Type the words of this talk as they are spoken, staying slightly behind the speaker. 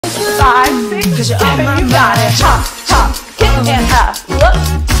5, 6, 7, you got it. Hop, hop, kick and up. Look.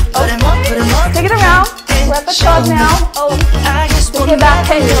 Okay. Take it around. We're at the club now. Oh, take it back.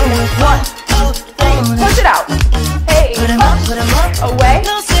 Hey, 1, 2, 3. Push it out. Hey, up, away,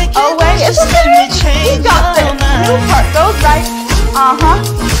 away. It's okay. You got this. New part goes right.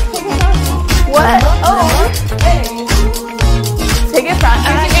 What? Oh, hey. Take it front.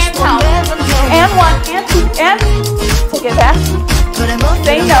 And count. And 1, and 2, and take it back.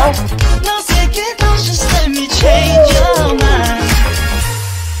 Say no. Just let me change your mind.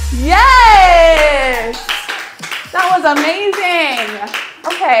 Yes! That was amazing.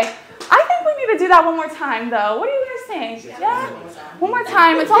 Okay. I think we need to do that one more time though. What do you guys think? Yeah? One more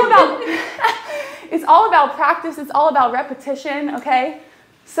time. It's all about practice. It's all about repetition, okay?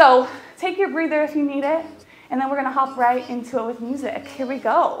 So take your breather if you need it, and then we're gonna hop right into it with music. Here we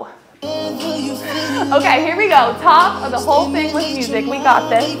go. Okay, here we go. Top of the whole thing with music. We got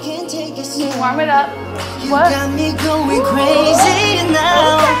this. Warm it up. What? Okay.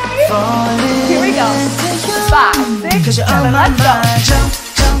 Here we go. 5, 6, 7, let's go.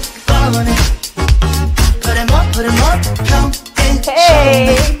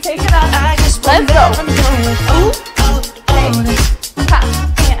 Hey, take it up. Let's go. Ooh. Hey. Ha.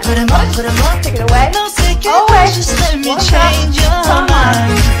 And take it away. Away. Come on.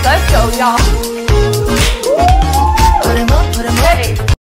 Let's go, y'all.